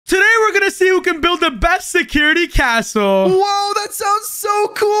we're gonna see who can build the best security castle. Whoa, that sounds so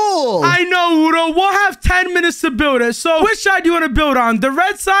cool. I know, Wudo. We'll have 10 minutes to build it. So which side do you want to build on? The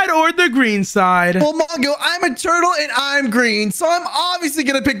red side or the green side? Well, Mongo, I'm a turtle and I'm green, so I'm obviously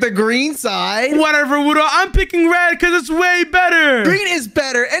gonna pick the green side. Whatever, Wudo. I'm picking red because it's way better. Green is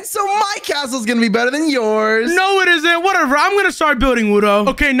better, and so my castle's gonna be better than yours. No, it isn't. Whatever. I'm gonna start building, Wudo.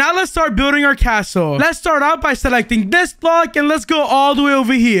 Okay, now let's start building our castle. Let's start out by selecting this block and let's go all the way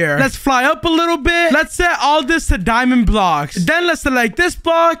over here. Let's fly up a little bit. Let's set all this to diamond blocks. Then let's select this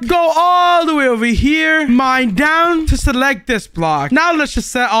block, go all the way over here, mine down to select this block. Now let's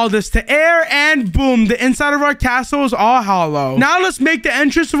just set all this to air, and boom, the inside of our castle is all hollow. Now let's make the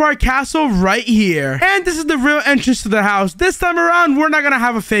entrance of our castle right here. And this is the real entrance to the house. This time around, we're not gonna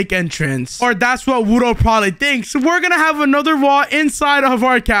have a fake entrance. Or that's what Wudo probably thinks. We're gonna have another wall inside of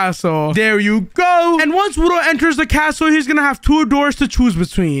our castle. There you go. And once Wudo enters the castle, he's gonna have two doors to choose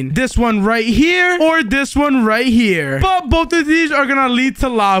between. This one right here or this one right here. But both of these are gonna lead to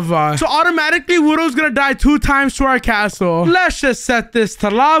lava. So automatically, Wudo's gonna die 2 times to our castle. Let's just set this to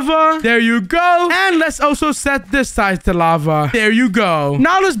lava. There you go. And let's also set this side to lava. There you go.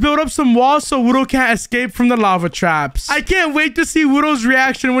 Now let's build up some walls so Wudo can't escape from the lava traps. I can't wait to see Wudo's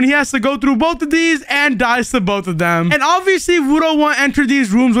reaction when he has to go through both of these and dies to both of them. And obviously, Wudo won't enter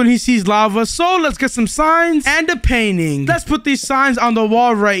these rooms when he sees lava. So let's get some signs and a painting. Let's put these signs on the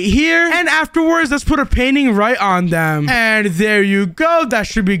wall right here. And afterwards, let's put a painting right on them. And there you go. That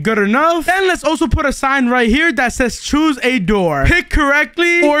should be good enough. Then let's also put a sign right here that says choose a door. Pick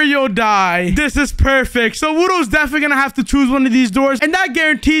correctly or you'll die. This is perfect. So Wudo's definitely gonna have to choose one of these doors, and that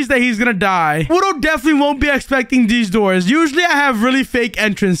guarantees that he's gonna die. Wudo definitely won't be expecting these doors. Usually I have really fake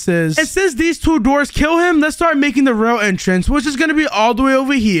entrances. And since these 2 doors kill him, let's start making the real entrance, which is gonna be all the way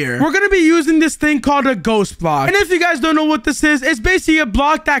over here. We're gonna be using this thing called a ghost block. And if you guys don't know what this is, it's basically a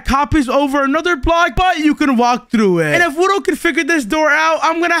block that copies over another block, but you can walk through it. And if Wudo can figure this door out,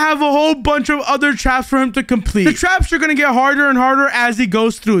 I'm gonna have a whole bunch of other traps for him to complete. The traps are gonna get harder and harder as he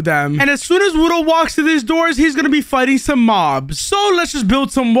goes through them. And as soon as Wudo walks through these doors, he's gonna be fighting some mobs. So let's just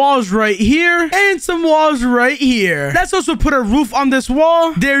build some walls right here and some walls right here. Let's also put a roof on this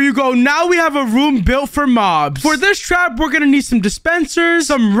wall. There you go. Now we have a room built for mobs. For this trap, we're gonna need some dispensers,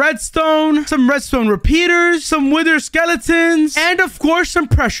 some redstone repeaters, some wither skeletons, and of course some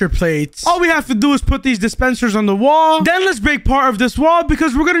pressure plates. All we have to do is put these dispensers on the wall. Then let's break part of this wall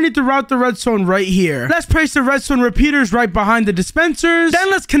because we're gonna need to route the redstone right here. Let's place the redstone repeaters right behind the dispensers. Then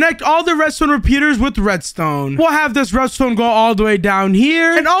let's connect all the redstone repeaters with redstone. We'll have this redstone go all the way down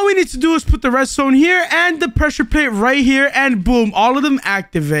here, and all we need to do is put the redstone here and the pressure plate right here, and boom, all of them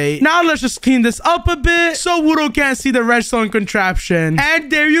activate. Now let's just clean this up a bit so Wudo can't see the redstone contraption.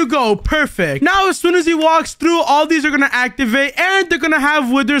 And there you go. Perfect. Now as soon as he walks through, all these are gonna activate and they're gonna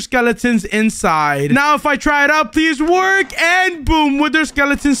have wither skeletons inside. Now if I try it out, please work, and boom, wither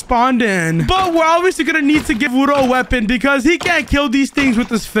skeletons spawned in. But we're obviously gonna need to give Wudo a weapon because he can't kill these things with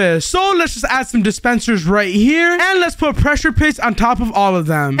his fist. So let's just add some dispensers right here, and let's put pressure plates on top of all of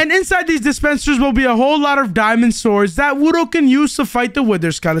them. And inside these dispensers will be a whole lot of diamond swords that Wudo can use to fight the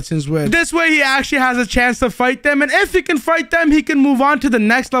wither skeletons with. This way he actually has a chance to fight them, and if he can fight them, he can move on to the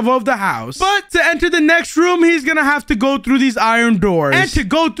next level of the house. But to enter the next room, he's gonna have to go through these iron doors, and to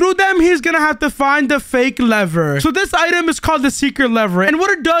go through them, he's gonna have to find the fake lever. So this item is called the secret lever, and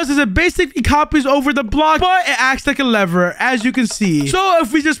what it does is it basically copies over the block, but it acts like a lever, as you can see. So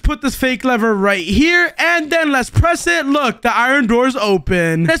if we just put this fake lever right here, and then let's press it, look, the iron doors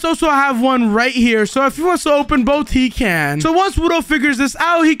open. Let's also have one right here, so if he wants to open both, he can. So once Wudo figures this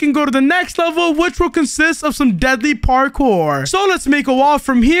out, he can go to the next level, which will consist of some deadly parkour. So let's make a wall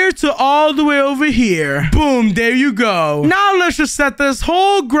from here to all the way over here. Boom, there you go. Now let's just set this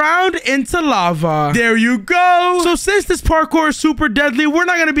whole ground into lava. There you go. So since this parkour is super deadly, we're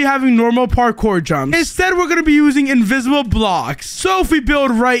not going to be having normal parkour jumps. Instead, we're going to be using invisible blocks. So if we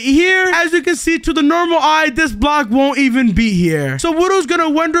build right here, as you can see to the normal eye, this block won't even be here. So Wudo's going to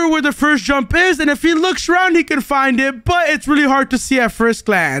wonder where the first jump is, and if he looks around, he can find it, but it's really hard to see at first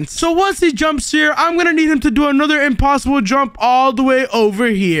glance. So once he jumps here, I'm going to need him to do another impossible jump all the way over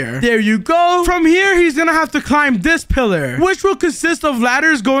here. There you go. From here, he's going to have to climb this pillar, which will consist of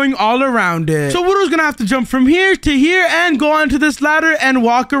ladders going all around it. So Wudo's going to have to jump from here to here and go onto this ladder and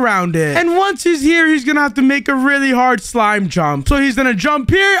walk around it. And once he's here, he's going to have to make a really hard slime jump. So he's going to jump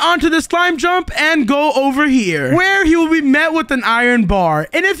here onto the slime jump and go over here, where he will be met with an iron bar.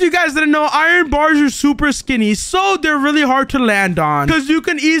 And if you guys didn't know, iron bars are super skinny, so they're really hard to land on because you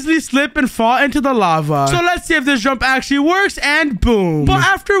can easily slip and fall into the lava. So let's see if this jump actually works, and boom. But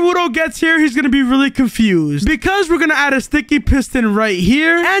after Wudo gets here, he's going to be really confused because we're going to add a sticky piston right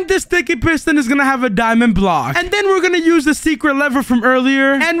here. And this sticky piston is gonna have a diamond block. And then we're gonna use the secret lever from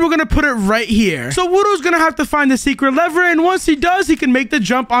earlier, and we're gonna put it right here. So Wudo's gonna have to find the secret lever, and once he does, he can make the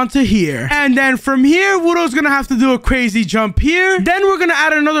jump onto here. And then from here, Wudo's gonna have to do a crazy jump here. Then we're gonna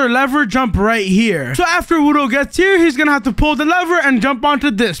add another lever jump right here. So after Wudo gets here, he's gonna have to pull the lever and jump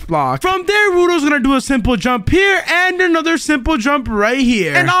onto this block. From there, Wudo's gonna do a simple jump here and another simple jump right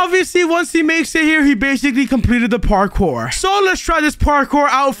here. And obviously, once he makes it here, he basically completed the parkour. So let's try this parkour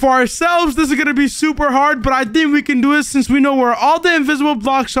out for ourselves. This is gonna be super hard, but I think we can do it since we know where all the invisible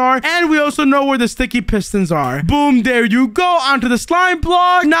blocks are, and we also know where the sticky pistons are. Boom, there you go, onto the slime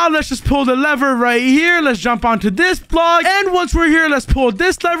block. Now let's just pull the lever right here. Let's jump onto this block, and once we're here, let's pull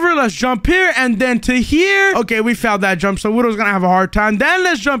this lever. Let's jump here and then to here. Okay, we failed that jump, so Wudo's gonna have a hard time. Then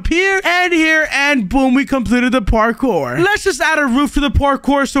let's jump here, and boom, we completed the parkour. Let's just add a roof to the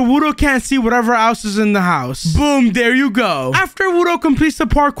parkour so Wudo can't see whatever else is in the house. Boom, there you go. After Wudo completes the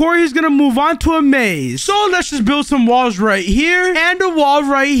parkour, he's gonna move on to a maze. So let's just build some walls right here and a wall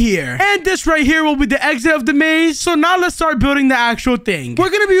right here. And this right here will be the exit of the maze. So now let's start building the actual thing. We're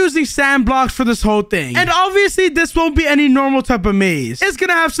gonna be using sand blocks for this whole thing. And obviously, this won't be any normal type of maze. It's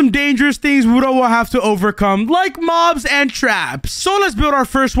gonna have some dangerous things Wudo will have to overcome, like mobs and traps. So let's build our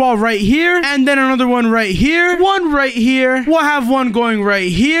first wall right here, and then another one right here, one right here. We'll have one going right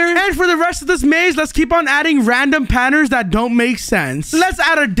here. And for the rest of this maze, let's keep on adding random patterns that don't make sense. Let's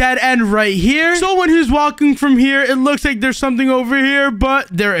add a dead end right here. So when he's walking from here, it looks like there's something over here, but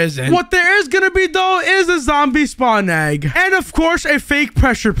there isn't. What there is gonna be though is a zombie spawn egg. And of course, a fake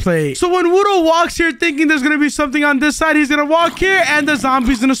pressure plate. So when Wudo walks here thinking there's gonna be something on this side, he's gonna walk here and the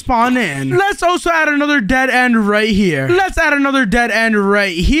zombie's gonna spawn in. Let's also add another dead end right here. Let's add another dead end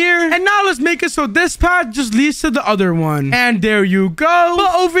right here. And now let's make it so this path just leads to the other one. And there you go.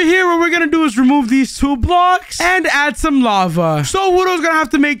 But over here, what we're gonna do is remove these two blocks and add some lava. So Wudo's gonna have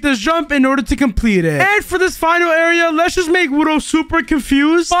to make this jump in order to complete it. And for this final area, let's just make Wudo super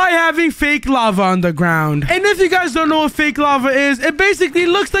confused by having fake lava on the ground. And if you guys don't know what fake lava is, it basically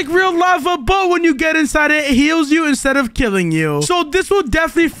looks like real lava, but when you get inside it, it heals you instead of killing you. So this will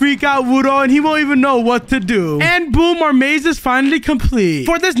definitely freak out Wudo, and he won't even know what to do. And boom, our maze is finally complete.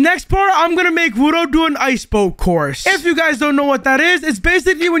 For this next part, I'm gonna make Wudo do an ice boat course. If you guys don't know what that is, it's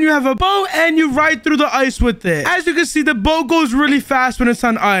basically when you have a boat and you ride through the ice with it. As you can see, the boat goes really fast when it's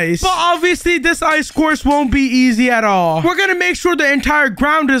on ice. But obviously, this ice course won't be easy at all. We're gonna make sure the entire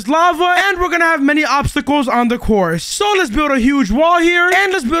ground is lava, and we're gonna have many obstacles on the course. So let's build a huge wall here,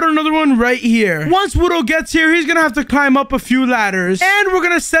 and let's build another one right here. Once Wudo gets here, he's gonna have to climb up a few ladders, and we're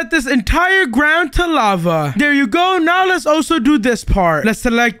gonna set this entire ground to lava. There you go. Now let's also do this part. Let's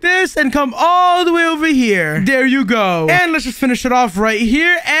select this and come all the way over here. There you go. And let's just finish it off right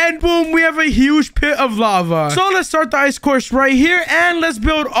here, and boom, we have a huge pit of lava. So let's start the ice course right here, and let's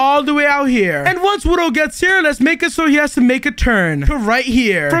build all the way out here. And once Wudo gets here, let's make it so he has to make a turn to right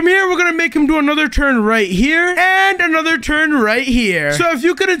here. From here, we're gonna make him do another turn right here and another turn right here. So if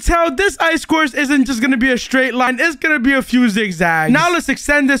you couldn't tell, this ice course isn't just gonna be a straight line, it's gonna be a few zigzags. Now let's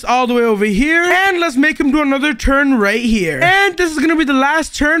extend this all the way over here, and let's make him do another turn right here. And this is gonna be the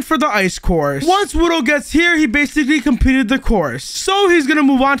last turn for the ice course. Once Wudo gets here, he basically completed the course. So he's gonna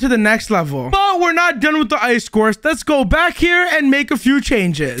move on to the next level. But we're not done with the ice course. Let's go back here and make a few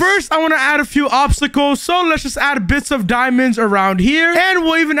changes. First, I want to add a few obstacles, so let's just add bits of diamonds around here, and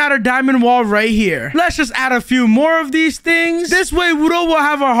we'll even add a diamond wall right here. Let's just add a few more of these things. This way, Wudo will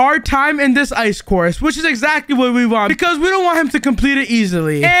have a hard time in this ice course, which is exactly what we want, because we don't want him to complete it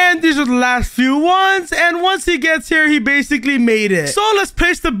easily. And these are the last few ones, and once he gets here, he basically made it. So let's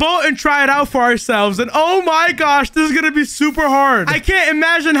place the boat and try it out for ourselves. And oh my gosh, this is gonna be super hard. I can't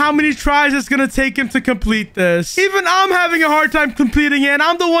imagine how many tries it's gonna take him to complete this. Even I'm having a hard time completing it, and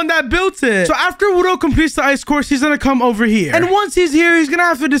I'm the one that built it. So after Wudo completes the ice course, he's gonna come over here. And once he's here, he's gonna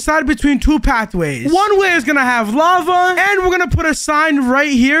have to decide between two pathways. One way is gonna have lava, and we're gonna put a sign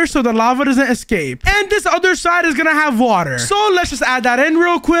right here so the lava doesn't escape. And this other side is gonna have water. So let's just add that in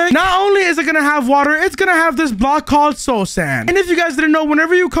real quick. Not only is it gonna have water, it's gonna have this block called soul sand. And if you guys didn't know,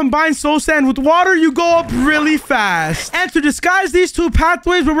 whenever you combine soul sand with water, you go up really fast. And to disguise these two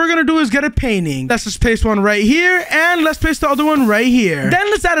pathways, what we're gonna do is get a painting. Let's just place one right here, and let's place the other one right here. Then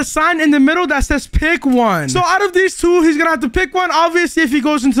let's add a sign in the middle that says pick one. So out of these two, he's gonna have to pick one. Obviously, if he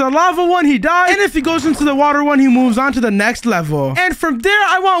goes into the lava one, he dies. And if he goes into the water one, he moves on to the next level. And from there,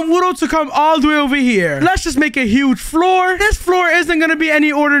 I want Wudo to come all the way over here. Let's just make a huge floor. This floor isn't gonna be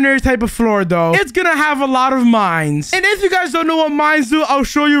any ordinary type of floor though. It's gonna have a lot of mines. And if you guys don't know what mines do, I'll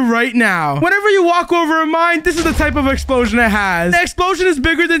show you right now. Whenever you walk over a mine, this is the type of explosion it has. The explosion is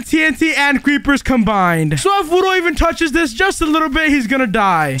bigger than TNT and creepers combined. So if Wudo even touches this, this just a little bit, he's gonna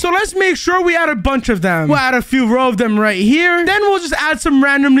die. So let's make sure we add a bunch of them. We'll add a few row of them right here. Then we'll just add some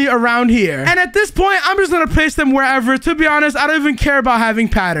randomly around here. And at this point, I'm just gonna place them wherever. To be honest, I don't even care about having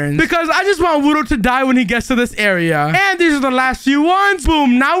patterns because I just want Wudo to die when he gets to this area. And these are the last few ones.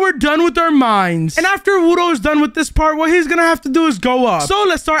 Boom. Now we're done with our mines. And after Wudo is done with this part, what he's gonna have to do is go up. So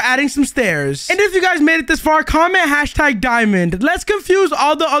let's start adding some stairs. And if you guys made it this far, comment #diamond. Let's confuse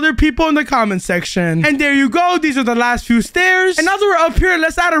all the other people in the comment section. And there you go. These are the last few stairs. And now that we're up here,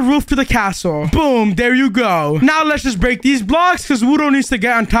 let's add a roof to the castle. Boom. There you go. Now let's just break these blocks because Wudo needs to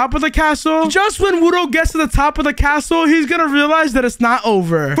get on top of the castle. Just when Wudo gets to the top of the castle, he's gonna realize that it's not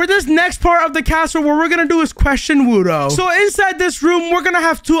over. For this next part of the castle, what we're gonna do is question Wudo. So inside this room, we're gonna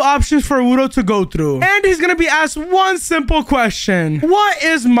have two options for Wudo to go through. And he's gonna be asked one simple question. What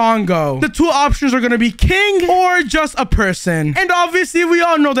is Mongo? The two options are gonna be king or just a person. And obviously, we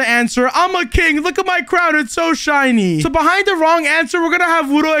all know the answer. I'm a king. Look at my crown. It's so shiny. So behind the wrong answer, we're gonna have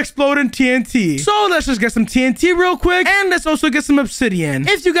Wudo explode in TNT. So let's just get some TNT real quick. And let's also get some obsidian.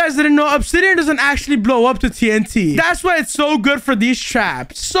 If you guys didn't know, obsidian doesn't actually blow up to TNT. That's why it's so good for these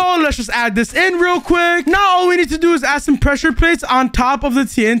traps. So let's just add this in real quick. Now all we need to do is add some pressure plates on top of the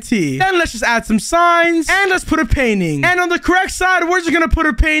TNT. Then let's just add some signs. And let's put a painting. And on the correct side, we're just gonna put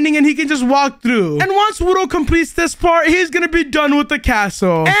a painting and he can just walk through. And once Wudo completes this part, he's gonna be done with the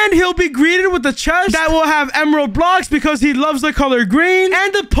castle. And he'll be greeted with a chest that will have emerald blocks because he loves the color green.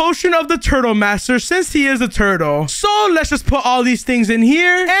 And the potion of the turtle master since he is a turtle. So let's just put all these things in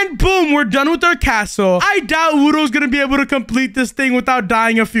here. And boom, we're done with our castle. I doubt Wudo's gonna be able to complete this thing without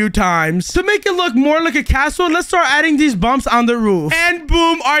dying a few times. To make it look more like a castle, let's start adding these bumps on the roof. And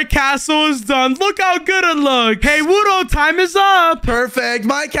boom, our castle is done. Look how good it looks. Hey, Wudo, time is up. Perfect.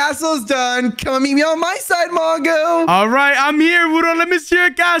 My castle's done. Come and meet me on my side, Mongo. All right, I'm here, Wudo. Let me see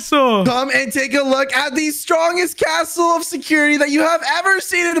your castle. Come and take a look at the strongest castle of security that you have ever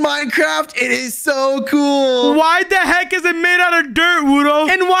seen in Minecraft. It is so cool. Why the heck is it made out of dirt, Wudo?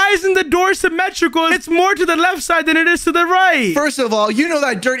 And why isn't the door symmetrical? It's more to the left side than it is to the right. First of all, you know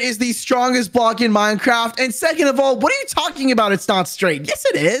that dirt is the strongest block in Minecraft. And second of all, what are you talking about? It's not straight. Yes,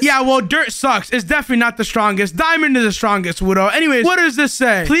 it is. Yeah, well, dirt sucks. It's definitely not the strongest. Diamond is the strongest, Wudo. Anyways, what does this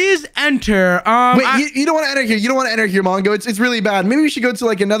say? Please enter. Wait, you don't want to enter here. You don't want to enter here, Mongo. It's really bad. Maybe we should go to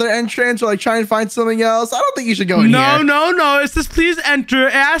like another entrance or like try and find something else. I don't think you should go in here. No. It says please enter.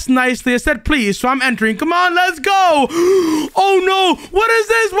 It asked nicely. It said please, so I'm entering. Come on, let's go. Oh no, what is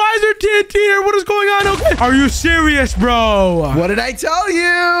this? Why is there TNT here? What is going on? Okay. Are you serious, bro? What did I tell you?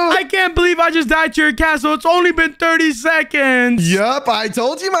 I can't believe I just died to your castle. It's only been 30 seconds. Yup, I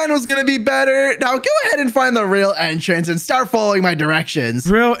told you mine was gonna be better. Now go ahead and find the real entrance and start following my directions.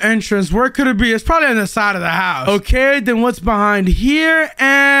 Real entrance, where could it be? It's probably on the side of the house. Okay, then what's behind here?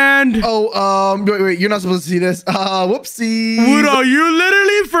 And wait, you're not supposed to see this. Whoopsie. Wudo, you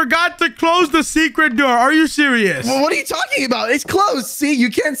literally forgot to close the secret door. Are you serious? Well, what are you talking about? It's closed. See, you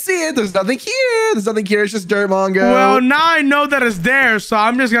can't see it. There's nothing here. There's nothing here. It's just dirt, Mongo. Well, now I know that it's there, so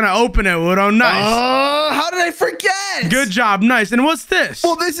I'm just gonna open it, Wudo. Nice. Oh, how did I forget? Good job. Nice. And what's this?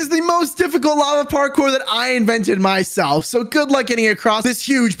 Well, this is the most difficult lava parkour that I invented myself. So good luck getting across this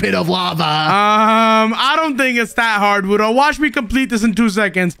huge pit of lava. I don't think it's that hard, Wudo. Watch me complete this in 2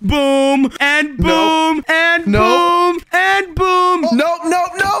 seconds. Boom and boom and boom and boom. Nope.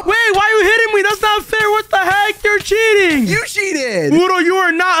 Wait, why are you hitting me? That's not fair. What the heck? You're cheating. You cheated. Wudo, you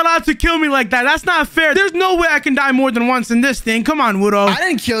are not allowed to kill me like that. That's not fair. There's no way I can die more than once in this thing. Come on, Wudo. I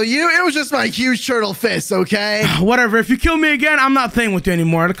didn't kill you. It was just my huge turtle fist, okay? Whatever. If you kill me again, I'm not playing with you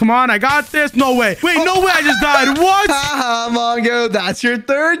anymore. Come on, I got this. No way. Wait, no way. I just died. What? Haha, Mongo. That's your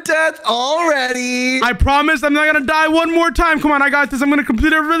third death already. I promise I'm not going to die one more time. Come on, I got this. I'm going to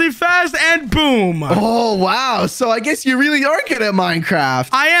complete it really fast and boom. Oh, wow. So I guess you really are good at Minecraft.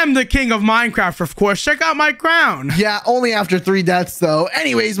 I am the king of Minecraft, of course. Check out my crown. Yeah, only after 3 deaths, though.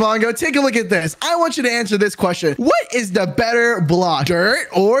 Anyways, Mongo, take a look at this. I want you to answer this question. What is the better block, dirt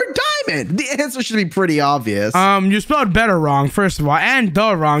or diamond? The answer should be pretty obvious. You spelled better wrong, first of all, and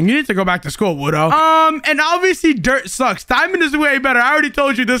the wrong. You need to go back to school, Wudo. And obviously dirt sucks. Diamond is way better. I already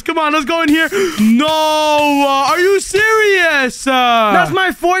told you this. Come on, let's go in here. No, are you serious? That's my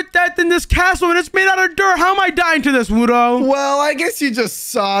 4th death in this castle, and it's made out of dirt. How am I dying to this, Wudo? Well, I guess you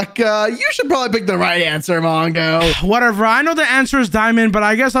just suck. You should probably pick the right answer, Mongo. Whatever. I know the answer is diamond, skeleton, but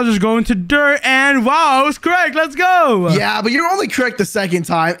I guess I'll just go into dirt. And wow, I was correct. Let's go. Yeah, but you're only correct the second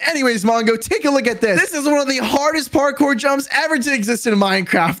time. Anyways, Mongo, take a look at this. This is one of the hardest parkour jumps ever to exist in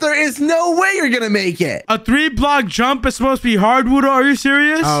Minecraft. There is no way you're gonna make it. A 3-block jump is supposed to be hard, Wudo. Are you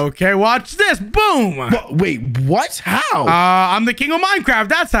serious? Okay, watch this. Boom. Wait, what? How? I'm the king of Minecraft.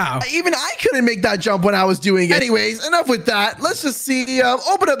 That's how. Even I couldn't make that jump when I was doing it. Anyways, enough with that. Let's just see.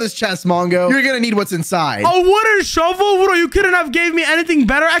 Open up this chest, Mongo. You're gonna need what's inside. A wooden shovel? Wudo, you couldn't have gave me anything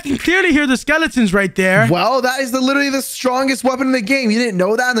better. I can clearly hear the skeletons right there. Well, that is literally the strongest weapon in the game. You didn't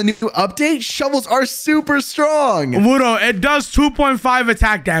know that in the new update? Shovels are super strong. Wudo, it does 2.5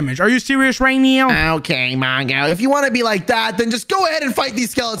 attack damage. Are you serious right now? Okay, Mongo. If you want to be like that, then just go ahead and fight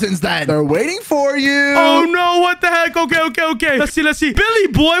these skeletons then. They're waiting for you. Oh, no. What the heck? Okay. Let's see. Billy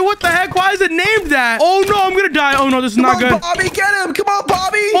Boy, what the heck? Why is it named that? Oh, no. I'm going to die. Oh, no. This is not good. Bobby, get him. Come on,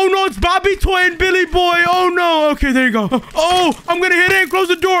 Bobby. Oh, no. It's Bobby Toy and Billy Boy. Oh, no. Okay, there you go. Oh, I'm going to hit it and close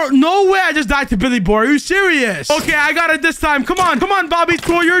the door. No way. I just died to Billy Boy. Are you serious? Okay, I got it this time. Come on, Bobby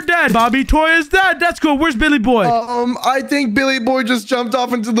Toy. You're dead. Bobby Toy is dead. That's good. Where's Billy Boy? I think Billy Boy just jumped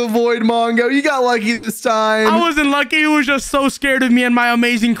off into the void, Mongo. You got lucky this time. I wasn't lucky. He was just so scared of me and my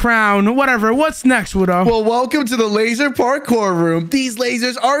amazing crown. Whatever. What's next, Wudo? Well, welcome to the laser parkour room. These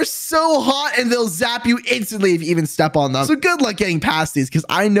lasers are so hot and they'll zap you instantly if you even step on them. So good luck getting past these because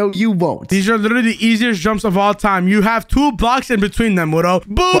I know you won't. These are literally the easiest jumps of all time. You have 2 blocks in between them, Wudo.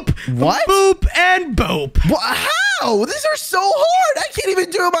 Boop. What? Boop and boop. How? These are so hard. I can't even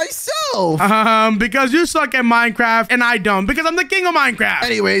do it myself. Because you suck at Minecraft and I don't because I'm the king of Minecraft.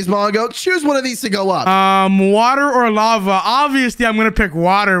 Anyways, Mongo, choose one of these to go up. Water or lava? Obviously, I'm gonna pick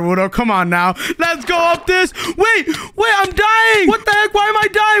water, Wudo. Come on now. Let's go up this. Wait, I'm dying. What the heck? Why am I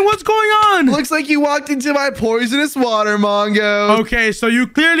dying? What's going on? Looks like you walked into my poisonous water, Mongo. Okay, so you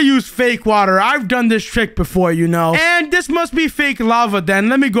clearly use fake water. I've done this trick before, you know. And this must be fake lava then.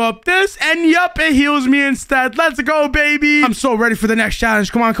 Let me go up this. And yup, it heals me instead. Let's go, baby. I'm so ready for the next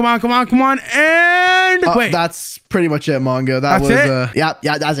challenge. Come on. And wait. That's pretty much it, Mongo. That's it? Yeah,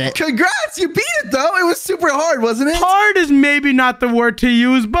 that's it. Congrats, you beat it though. It was super hard, wasn't it? Hard is maybe not the word to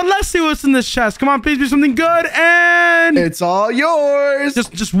use, but let's see what's in this chest. Come on, please be something good. And it's all yours.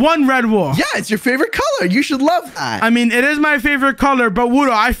 Just one red wool. Yeah, it's your favorite color. You should love that. I mean, it is my favorite color, but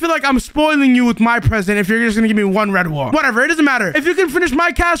Wudo, I feel like I'm spoiling you with my present if you're just gonna give me one red wool. Whatever, it doesn't matter. If you can finish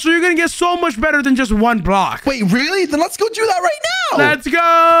my castle, you're gonna get so much better than just 1 block. Wait, really? Then let's go do that right now. Let's go.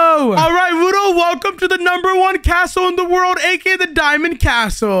 All right, Wudo, welcome to the #1 castle in the world, aka the Diamond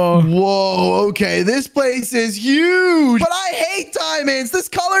Castle. Whoa, okay, this place is huge, but I hate diamonds. This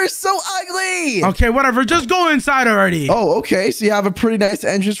color is so ugly. Okay, whatever, just go inside already. Oh, okay, so you have a pretty nice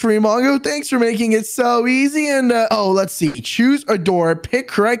entrance for me, Mongo. Thanks for making it so easy. And let's see, choose a door, pick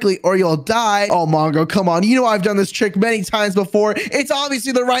correctly or you'll die. Oh, Mongo, come on, you know I've done this trick many times before. It's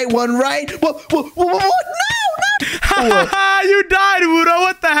obviously the right one, right? What? No. You died, Wudo.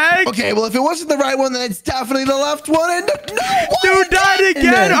 What the heck? Okay, well, if it wasn't the right one, then it's definitely the left one. And you died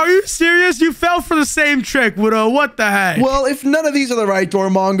again? Are you serious? You fell for the same trick, Wudo. What the heck? Well, if none of these are the right door,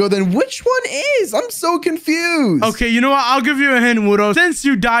 Mongo, then which one is? I'm so confused. Okay, you know what? I'll give you a hint, Wudo. Since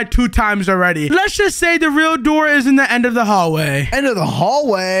you died 2 times already, let's just say the real door is in the end of the hallway. End of the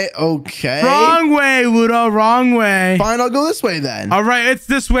hallway? Okay. Wrong way, Wudo. Wrong way. Fine, I'll go this way then. All right, it's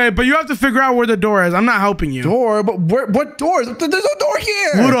this way, but you have to figure out where the door is. I'm not helping you. Door? But what doors? There's no door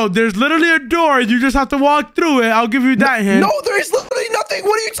here. Wudo, there's literally a door. You just have to walk through it. I'll give you that hint. No, there is literally nothing.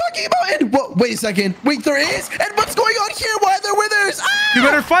 What are you talking about? And wait a second. Wait, there is? And what's going on here? Why are there withers? Ah! You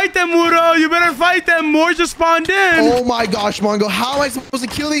better fight them, Wudo. You better fight them. More just spawned in. Oh my gosh, Mongo. How am I supposed to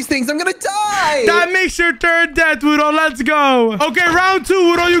kill these things? I'm gonna die. That makes your third death, Wudo. Let's go. Okay, round 2,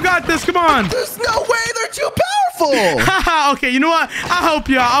 Wudo. You got this. Come on. There's no way. They're too powerful. Haha. Okay, you know what? I'll help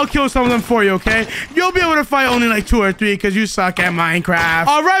you out. I'll kill some of them for you, okay? You'll be able to fight only like 2 or 3 because you suck at Minecraft.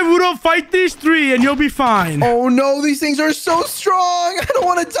 All right, Wudo, fight these 3 and you'll be fine. Oh no, these things are so strong. I don't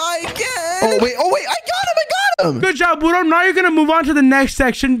want to die again. Oh wait, I got him. Good job, Wudo. Now you're gonna move on to the next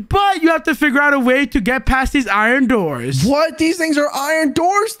section, but you have to figure out a way to get past these iron doors. What? These things are iron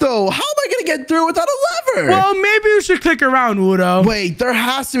doors though. How am I gonna get through without a lever? Well, maybe you should click around, Wudo. Wait, there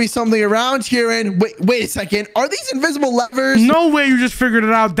has to be something around here. And wait a second. Are these invisible levers? No way you just figured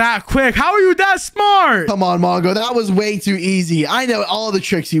it out that quick. How are you that smart? Come on, Mongo. That was way too easy. I know all the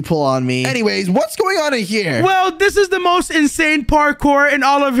tricks you pull on me. Anyways, what's going on in here? Well, this is the most insane parkour in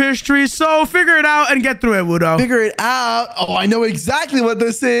all of history, so figure it out and get through it, Wudo. Figure it out? Oh, I know exactly what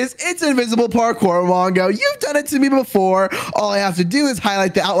this is. It's invisible parkour, Mongo. You've done it to me before. All I have to do is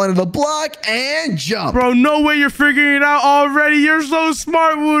highlight the outline of the block and jump. Bro, no way you're figuring it out already. You're so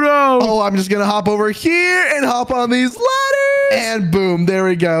smart, Wudo. Oh, I'm just gonna hop over here and hop on these ladders. And boom, there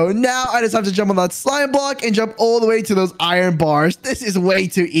we go. Now I just have to jump on that slime block and jump all the way to those iron bars. This is way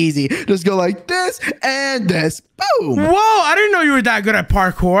too easy. Just go like this and this. Boom. Whoa, I didn't know you were that good at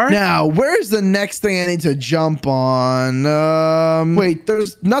parkour. Now, where's the next thing I need to jump on? Wait,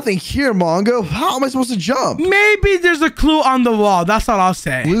 there's nothing here, Mongo. How am I supposed to jump? Maybe there's a clue on the wall. That's all I'll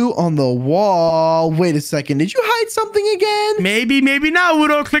say. Clue on the wall. Wait a second. Did you hide something again? Maybe, maybe not,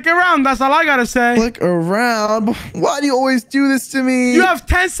 Wudo. Click around. That's all I gotta say. Click around? Why do you always do this to me? You have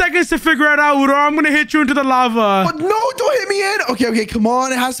 10 seconds to figure it out, Wudo. I'm gonna hit you into the lava. But no, don't hit me in. Okay, come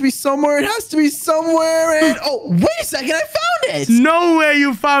on. It has to be somewhere. It has to be somewhere. And oh, wait a second. I found it. No way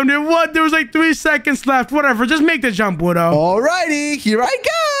you found it. What? There was like 3 seconds left. Whatever. Just make the jump, Wudo. Alrighty, here I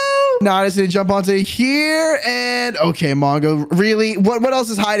go. Now I just need to jump onto here and okay, Mongo. Really? What else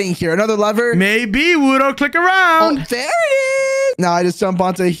is hiding here? Another lever? Maybe, Wudo. Click around. Oh, there it is. Now I just jump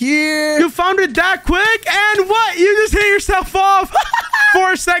onto here. You found it that quick? And what? You just hit yourself off.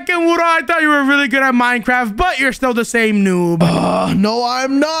 For a second, Wudo, I thought you were really good at Minecraft, but you're still the same noob. No,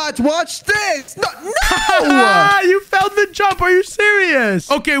 I'm not. Watch this. No. You failed the jump. Are you serious?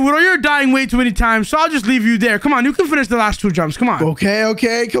 Okay, Wudo, you're dying way too many times, so I'll just leave you there. Come on, you can finish the last 2 jumps. Come on.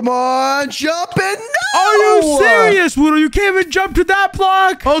 Okay. Come on. Jump in. No. Are you serious, Wudo? You can't even jump to that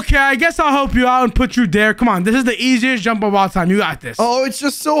block? Okay, I guess I'll help you out and put you there. Come on, this is the easiest jump of all time. You got this. Oh, it's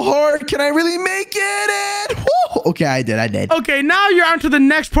just so hard. Can I really make it? Okay, I did. Okay, now you're on to the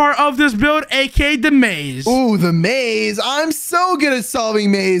next part of this build, aka the maze. Ooh, the maze. I'm so good at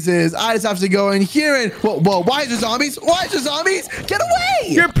solving mazes. I just have to go in here and whoa, why is there zombies? Get away!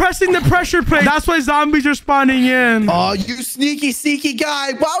 You're pressing the pressure plate. That's why zombies are spawning in. Oh, you sneaky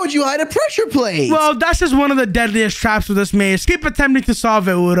guy. Why would you hide a pressure plate? Well, that's just one of the deadliest traps of this maze. Keep attempting to solve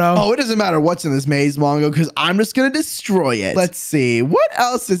it, Wudo. Oh, it doesn't matter what's in this maze, Mongo, because I'm just gonna destroy it. Let's see. What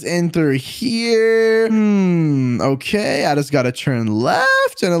else is in through here? Okay, I just gotta turn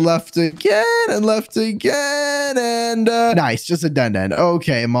left and left again and left again and nice, just a done.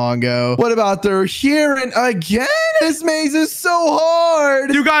 Okay, Mongo. What about through here and again? This maze is so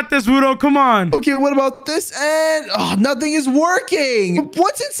hard. You got this, Wudo. Come on. Okay, what about this end? Oh, nothing is working.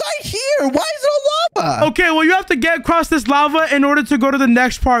 What's inside here? Why is there lava? Okay, well, you have to get across this lava in order to go to the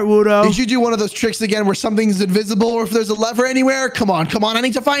next part, Wudo. Did you do one of those tricks again where something's invisible or if there's a lever anywhere? Come on. I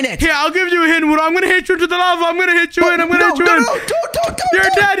need to find it. Here, I'll give you a hint, Wudo. I'm going to hit you into the lava. I'm going to hit you in. I'm going to hit you in. No, don't.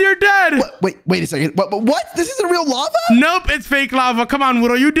 You're dead. Wait a second. What? This isn't real lava? Nope, it's fake lava. Come on,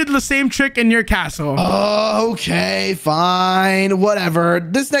 Wudo. You did the same trick in your castle. Okay, fine. Whatever.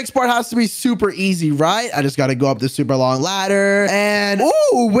 This next part has to be super easy, right? I just got to go up this super long ladder. And,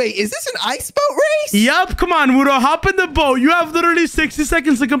 ooh, wait. Is this an ice boat race? Yup. Come on, Wudo. Hop in the boat. You have literally 60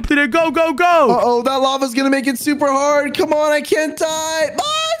 seconds to complete it. Go. Uh-oh, that lava's going to make it super hard. Come on, I can't die.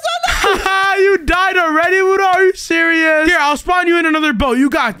 You died already, Wudo? Are you serious? Here, I'll spawn you in another boat. You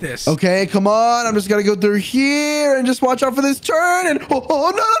got this. Okay, come on. I'm just going to go through here and just watch out for this turn. And, no.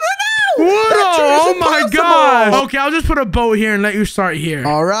 Wudo, oh my god. Okay, I'll just put a boat here and let you start here.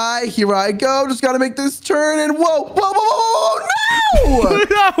 All right, here I go. Just got to make this turn and whoa, no!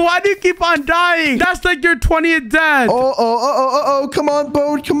 Wudo, why do you keep on dying? That's like your 20th death. Oh, come on,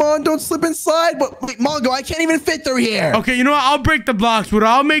 boat. Come on, don't slip and slide. But wait, Mongo, I can't even fit through here. Okay, you know what? I'll break the blocks, Wudo.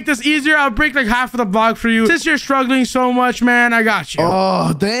 I'll make this easier. I'll break like half of the block for you. Since you're struggling so much, man, I got you.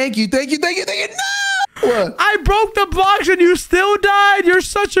 Oh, thank you. No! I broke the blocks and you still died. You're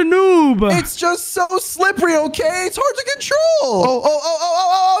such a noob. It's just so slippery, okay? It's hard to control.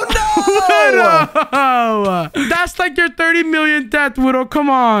 Oh, no! Wudo. That's like your 30 millionth death, Wudo. Come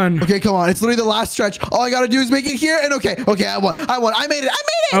on. Okay, come on. It's literally the last stretch. All I gotta do is make it here. And okay, I won. I made it.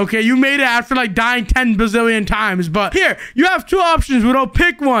 Okay, you made it after like dying 10 bazillion times. But here, you have 2 options, Wudo.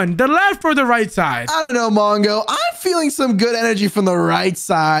 Pick one, the left or the right side. I don't know, Mongo. I'm feeling some good energy from the right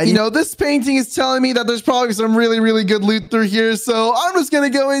side. You know, this painting is telling me that there's probably some really good loot through here. So I'm just gonna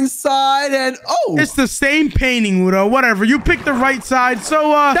go inside and it's the same painting, Wudo. Whatever. You picked the right side.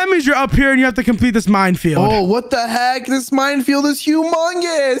 So that means you're up here and you have to complete this minefield. Oh, what the heck? This minefield is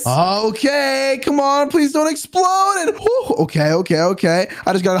humongous. Okay, come on. Please don't explode. And okay.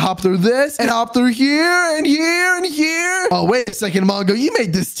 I just gotta hop through this and hop through here and here and here. Oh, wait a second, Mongo. You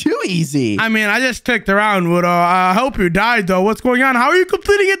made this too easy. I mean, I just clicked around, Wudo. I hope you died, though. What's going on? How are you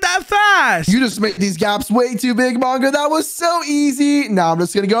completing it that fast? You just made these gaps way too big, Mongo. That was so easy. Now I'm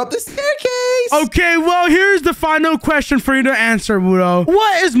just gonna go up the staircase. Okay, well, here's the final question for you to answer, Wudo.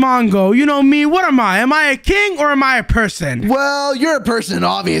 What is Mongo? You know me. What am I? Am I a king or am I a person? Well, you're a person,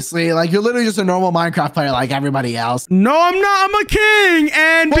 obviously. Like, you're literally just a normal Minecraft player like everybody else. No, I'm not. I'm a king.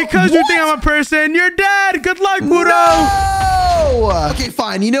 And because you think I'm a person, you're dead. Good luck, Wudo. No! Okay,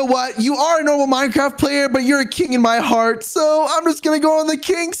 fine. You know what? You are a normal Minecraft player, but you're a king in my heart. So I'm just going to go on the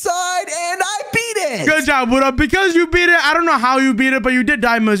king side, and I beat it. Good job, Wudo. Because you beat it, I don't know how you beat it, but you did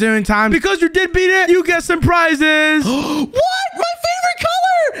die a million times. Because you did beat it, you get some prizes. What? My favorite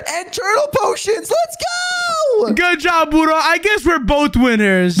color! And turtle potions. Let's go! Good job, Wudo. I guess we're both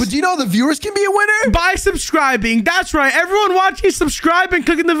winners. But do you know the viewers can be a winner? By subscribing. That's right. Everyone watching, subscribe and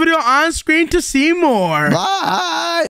clicking the video on screen to see more. Bye.